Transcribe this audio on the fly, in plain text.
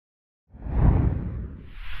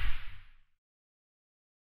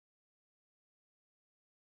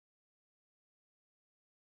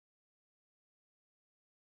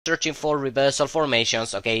searching for reversal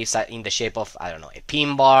formations, okay, in the shape of, I don't know, a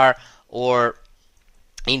pin bar, or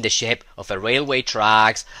in the shape of a railway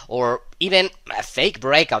tracks, or even a fake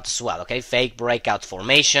breakout as well, okay, fake breakout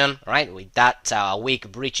formation, right, with that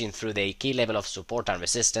wick breaching through the key level of support and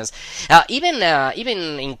resistance, even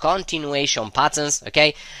in continuation patterns,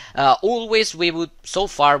 okay, always we would, so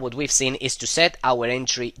far what we've seen is to set our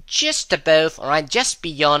entry just above, all right, just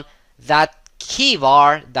beyond that key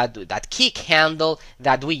bar, that key candle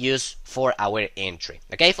that we use for our entry.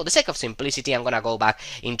 Okay, for the sake of simplicity, I'm gonna go back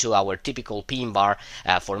into our typical pin bar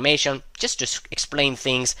formation just to explain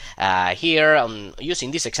things here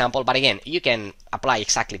using this example. But again, you can apply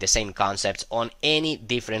exactly the same concepts on any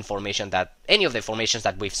different formation, any of the formations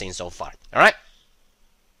that we've seen so far. All right.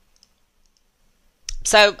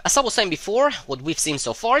 So as I was saying before, what we've seen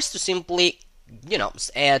so far is to simply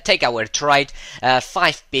take our trade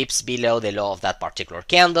 5 pips below the low of that particular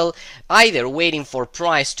candle, either waiting for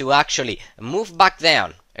price to actually move back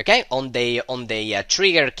down, okay, on the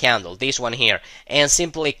trigger candle, this one here, and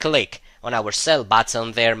simply click on our sell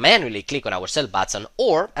button there, manually click on our sell button,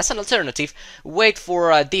 or as an alternative, wait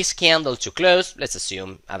for this candle to close, let's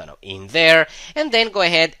assume, I don't know, in there, and then go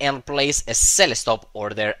ahead and place a sell stop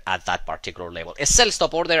order at that particular level. A sell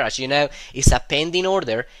stop order, as you know, is a pending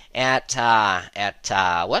order at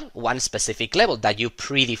well, one specific level that you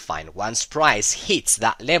predefine. Once price hits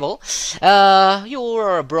that level,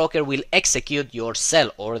 your broker will execute your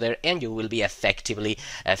sell order and you will be effectively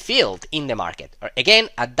filled in the market, or again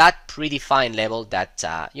at that predefined level that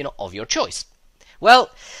of your choice. Well,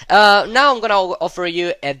 now I'm gonna offer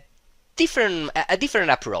you a different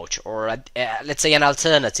approach, or let's say an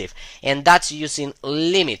alternative, and that's using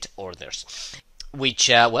limit orders, which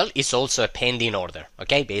well, is also a pending order.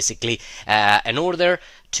 Okay, basically an order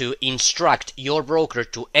to instruct your broker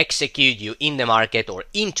to execute you in the market or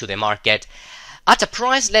into the market at a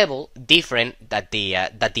price level different that the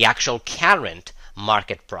actual current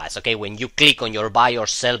market price. Okay, when you click on your buy or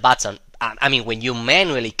sell button, I mean when you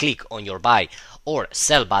manually click on your buy or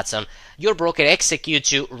sell button, your broker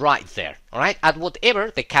executes you right there, all right, at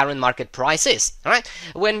whatever the current market price is. All right,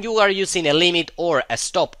 when you are using a limit or a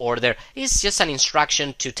stop order, it's just an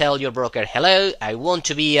instruction to tell your broker, hello, I want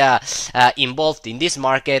to be involved in this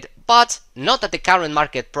market, but not at the current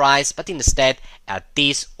market price, but instead at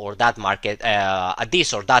this or that market, at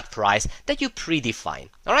this or that price that you predefine.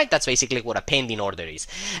 All right, that's basically what a pending order is.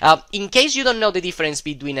 In case you don't know the difference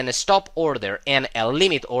between a stop order and a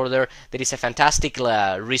limit order, there is a fantastic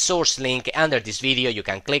resource link under this video. You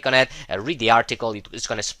can click on it, read the article. It's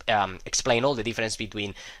going to explain all the difference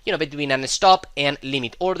between between a stop and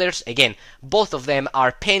limit orders. Again, both of them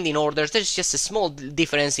are pending orders. There's just a small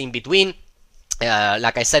difference in between.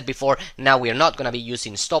 Like I said before, now we are not going to be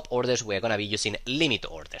using stop orders, we're going to be using limit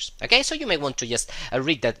orders. Okay, so you may want to just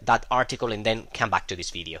read that article and then come back to this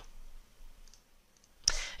video.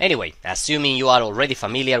 Anyway, assuming you are already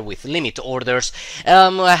familiar with limit orders,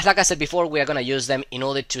 like I said before, we are going to use them in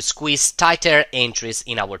order to squeeze tighter entries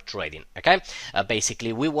in our trading. Okay,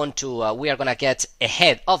 basically we are going to get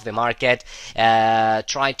ahead of the market,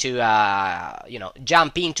 try to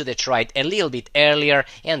jump into the trade a little bit earlier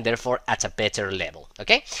and therefore at a better level.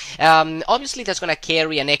 Okay, obviously that's going to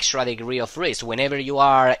carry an extra degree of risk whenever you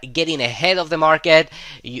are getting ahead of the market,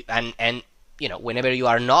 whenever you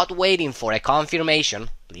are not waiting for a confirmation.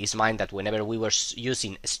 Please mind that whenever we were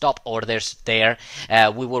using stop orders there,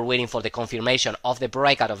 we were waiting for the confirmation of the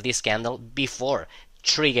breakout of this candle before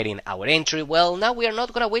triggering our entry. Well, now we are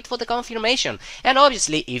not going to wait for the confirmation, and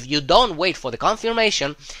obviously if you don't wait for the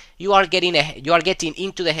confirmation, you are getting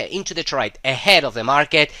into the trade ahead of the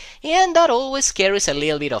market, and that always carries a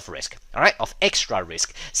little bit of risk, all right, of extra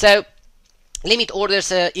risk. So limit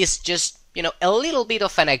orders is just a little bit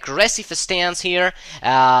of an aggressive stance here.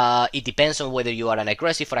 It depends on whether you are an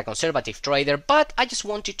aggressive or a conservative trader, but I just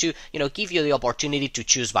wanted to give you the opportunity to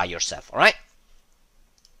choose by yourself. All right.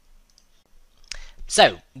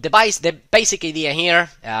 So the basic idea here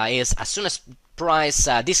is, as soon as price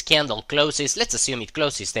this candle closes, let's assume it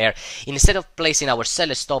closes there, instead of placing our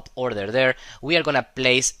sell stop order there, we are gonna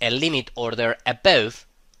place a limit order above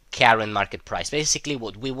current market price. Basically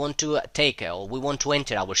what we want to take, or we want to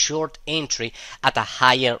enter our short entry at a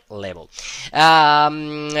higher level.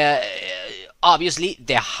 Obviously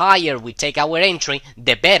the higher we take our entry,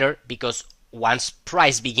 the better, because once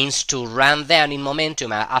price begins to run down in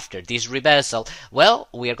momentum after this reversal, well,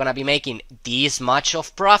 we are gonna be making this much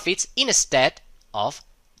of profits instead of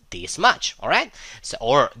this much, all right? So,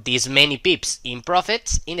 or this many pips in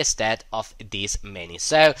profits instead of this many.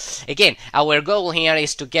 So again, our goal here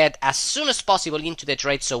is to get as soon as possible into the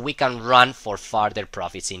trade so we can run for further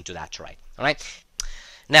profits into that trade, all right?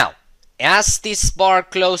 Now, as this bar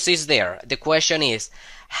closes there, the question is,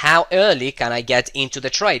 how early can I get into the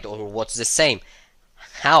trade, or what's the same,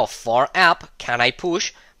 how far up can I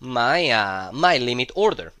push my my limit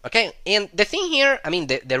order? Okay, and the thing here, I mean,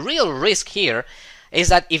 the real risk here is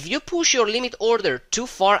that if you push your limit order too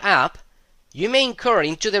far up, you may incur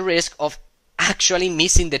into the risk of actually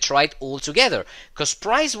missing the trade altogether, because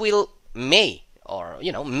price may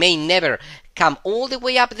never come all the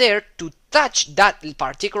way up there to touch that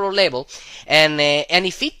particular level, and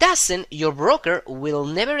if it doesn't, your broker will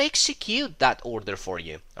never execute that order for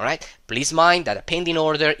you. All right, please mind that a pending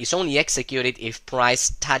order is only executed if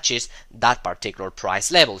price touches that particular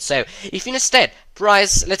price level. So if instead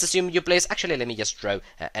price, let's assume you place, actually let me just draw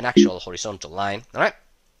an actual horizontal line. All right,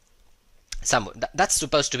 that's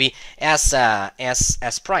supposed to be as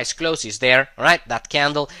price closes there, all right, that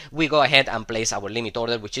candle, we go ahead and place our limit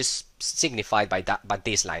order, which is signified by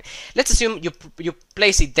this line. Let's assume you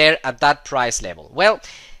place it there at that price level. Well,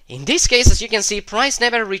 in this case, as you can see, price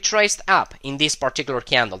never retraced up in this particular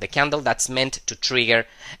candle, the candle that's meant to trigger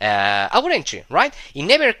our entry, right? It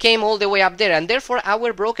never came all the way up there, and therefore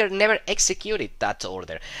our broker never executed that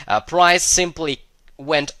order. Price simply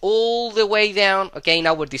went all the way down, okay, in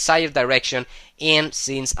our desired direction, and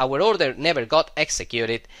since our order never got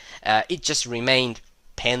executed, it just remained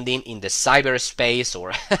pending in the cyberspace,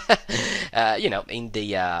 or in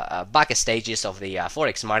the back stages of the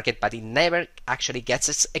forex market, but it never actually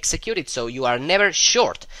gets executed. So you are never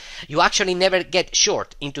short, you actually never get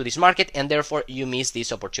short into this market, and therefore you miss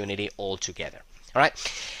this opportunity altogether. All right,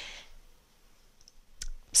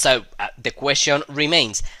 so the question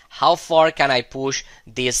remains, how far can I push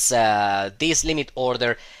this limit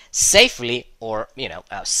order safely, or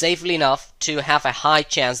safely enough to have a high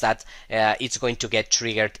chance that it's going to get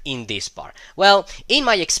triggered in this bar? Well, in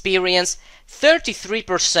my experience,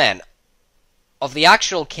 33% of the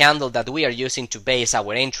actual candle that we are using to base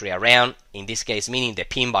our entry around, in this case meaning the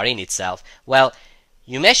pin bar in itself, well,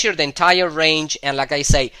 you measure the entire range, and like I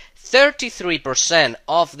say, 33%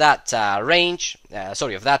 of that range,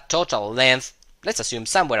 of that total length, let's assume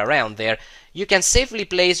somewhere around there, you can safely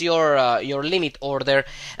place your limit order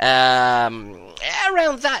around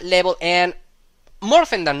that level, and more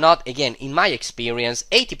often than not, again, in my experience,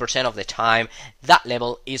 80% of the time, that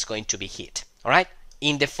level is going to be hit, all right,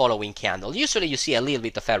 in the following candle. Usually you see a little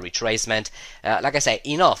bit of a retracement, like I say,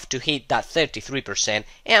 enough to hit that 33%,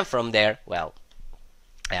 and from there, well,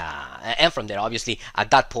 obviously, at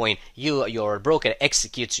that point, your broker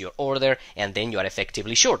executes your order, and then you are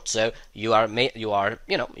effectively short. So you make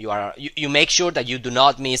sure that you do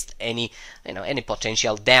not miss any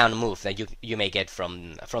potential down move that you may get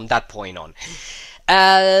from that point on.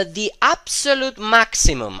 The absolute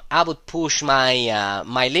maximum I would push my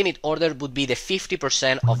my limit order would be the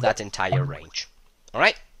 50% of that entire range. All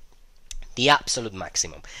right. The absolute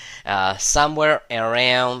maximum, somewhere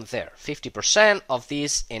around there, 50% of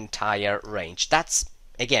this entire range. That's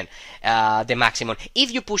again the maximum.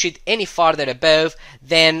 If you push it any farther above,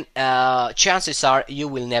 then chances are you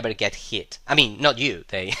will never get hit. I mean, not you,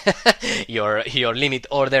 your limit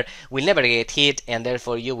order will never get hit, and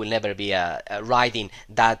therefore you will never be riding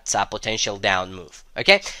that potential down move.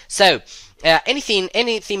 Okay, so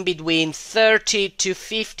anything between 30 to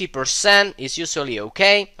 50% is usually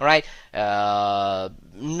okay. All right,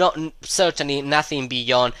 certainly nothing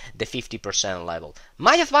beyond the 50% level.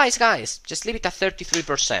 My advice, guys, just leave it at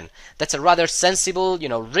 33%. That's a rather sensible,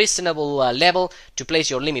 reasonable level to place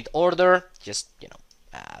your limit order. Just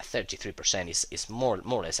 33% is more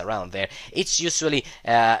or less around there. It's usually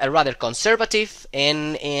a rather conservative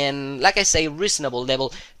and like I say, reasonable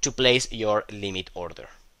level to place your limit order.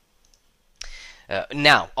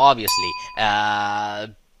 Now, obviously,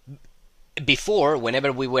 before,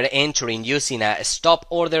 whenever we were entering using a stop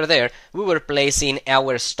order there, we were placing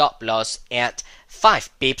our stop loss at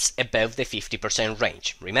 5 pips above the 50%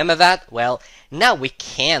 range. Remember that? Well, now we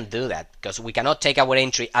can't do that, because we cannot take our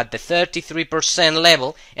entry at the 33%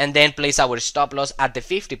 level and then place our stop loss at the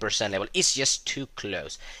 50% level. It's just too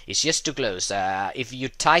close. It's just too close. If you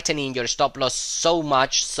tighten in your stop loss so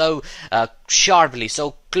much, so sharply,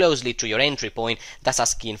 so closely to your entry point, that's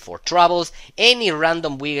asking for troubles. Any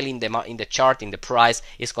random wiggle in the chart, in the price,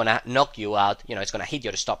 is gonna knock you out. It's gonna hit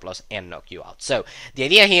your stop loss and knock you out. So the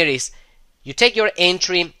idea here is, you take your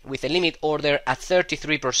entry with a limit order at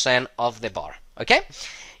 33% of the bar, okay?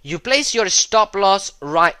 You place your stop loss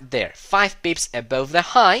right there, 5 pips above the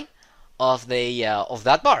high of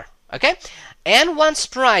that bar, okay? And once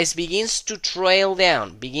price begins to trail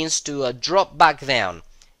down, begins to drop back down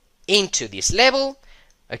into this level,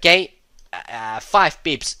 okay, 5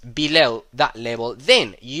 pips below that level,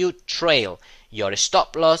 then you trail your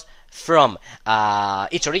stop loss from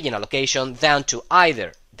its original location down to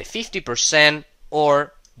either the 50%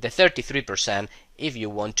 or the 33% if you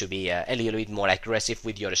want to be a little bit more aggressive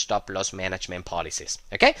with your stop loss management policies.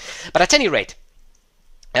 Okay, but at any rate,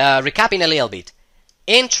 recapping a little bit,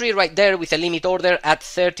 entry right there with a limit order at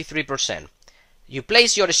 33%. You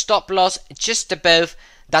place your stop loss just above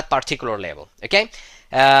that particular level. Okay,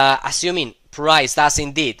 assuming price does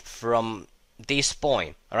indeed from this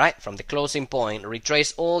point, all right, from the closing point,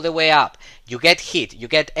 retrace all the way up, you get hit, you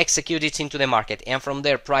get executed into the market, and from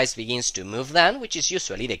there price begins to move down, which is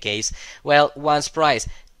usually the case. Well, once price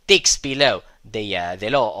ticks below the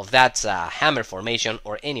low of that hammer formation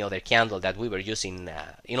or any other candle that we were using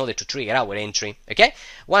in order to trigger our entry, okay,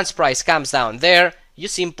 once price comes down there, you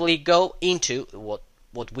simply go into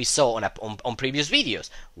what we saw on previous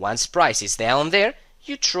videos. Once price is down there,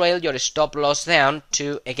 you trail your stop loss down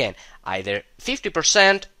to, again, either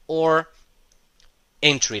 50% or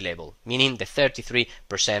entry level, meaning the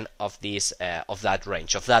 33% of this of that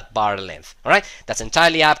range, of that bar length. All right, that's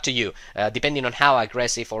entirely up to you, depending on how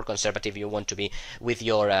aggressive or conservative you want to be with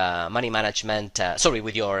your money management.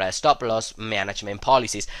 With your stop loss management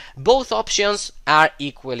policies. Both options are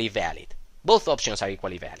equally valid. Both options are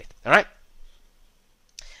equally valid. All right,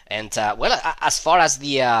 and well, as far as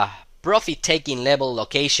the profit-taking level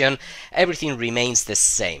location, everything remains the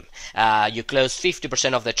same. You close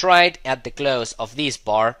 50% of the trade at the close of this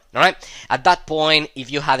bar. All right. At that point, if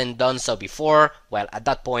you hadn't done so before, well, at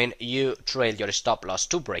that point you trail your stop loss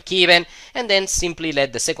to break even, and then simply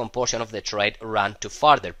let the second portion of the trade run to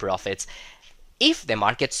further profits, if the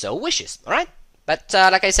market so wishes. All right. But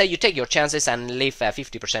like I said, you take your chances and leave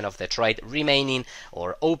 50% of the trade remaining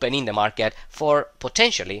or open in the market for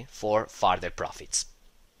potentially for further profits.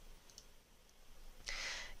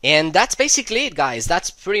 And that's basically it, guys. That's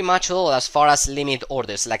pretty much all as far as limit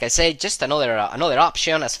orders. Like I said, just another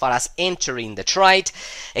option as far as entering the trade.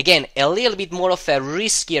 Again, a little bit more of a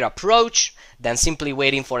riskier approach than simply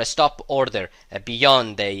waiting for a stop order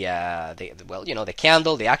beyond the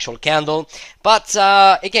candle, the actual candle. But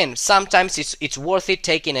again, sometimes it's worth it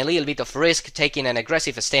taking a little bit of risk, taking an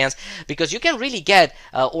aggressive stance, because you can really get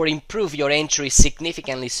or improve your entry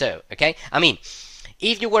significantly. So, okay, I mean,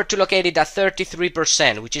 if you were to locate it at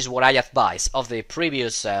 33%, which is what I advise, of the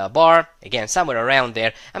previous bar, again, somewhere around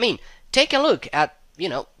there, I mean, take a look at,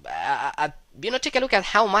 take a look at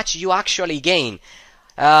how much you actually gain.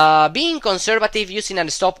 Being conservative, using a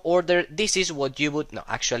stop order, this is what you would, no,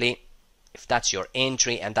 actually, if that's your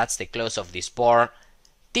entry and that's the close of this bar,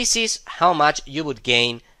 this is how much you would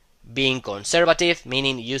gain being conservative,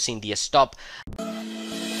 meaning using the stop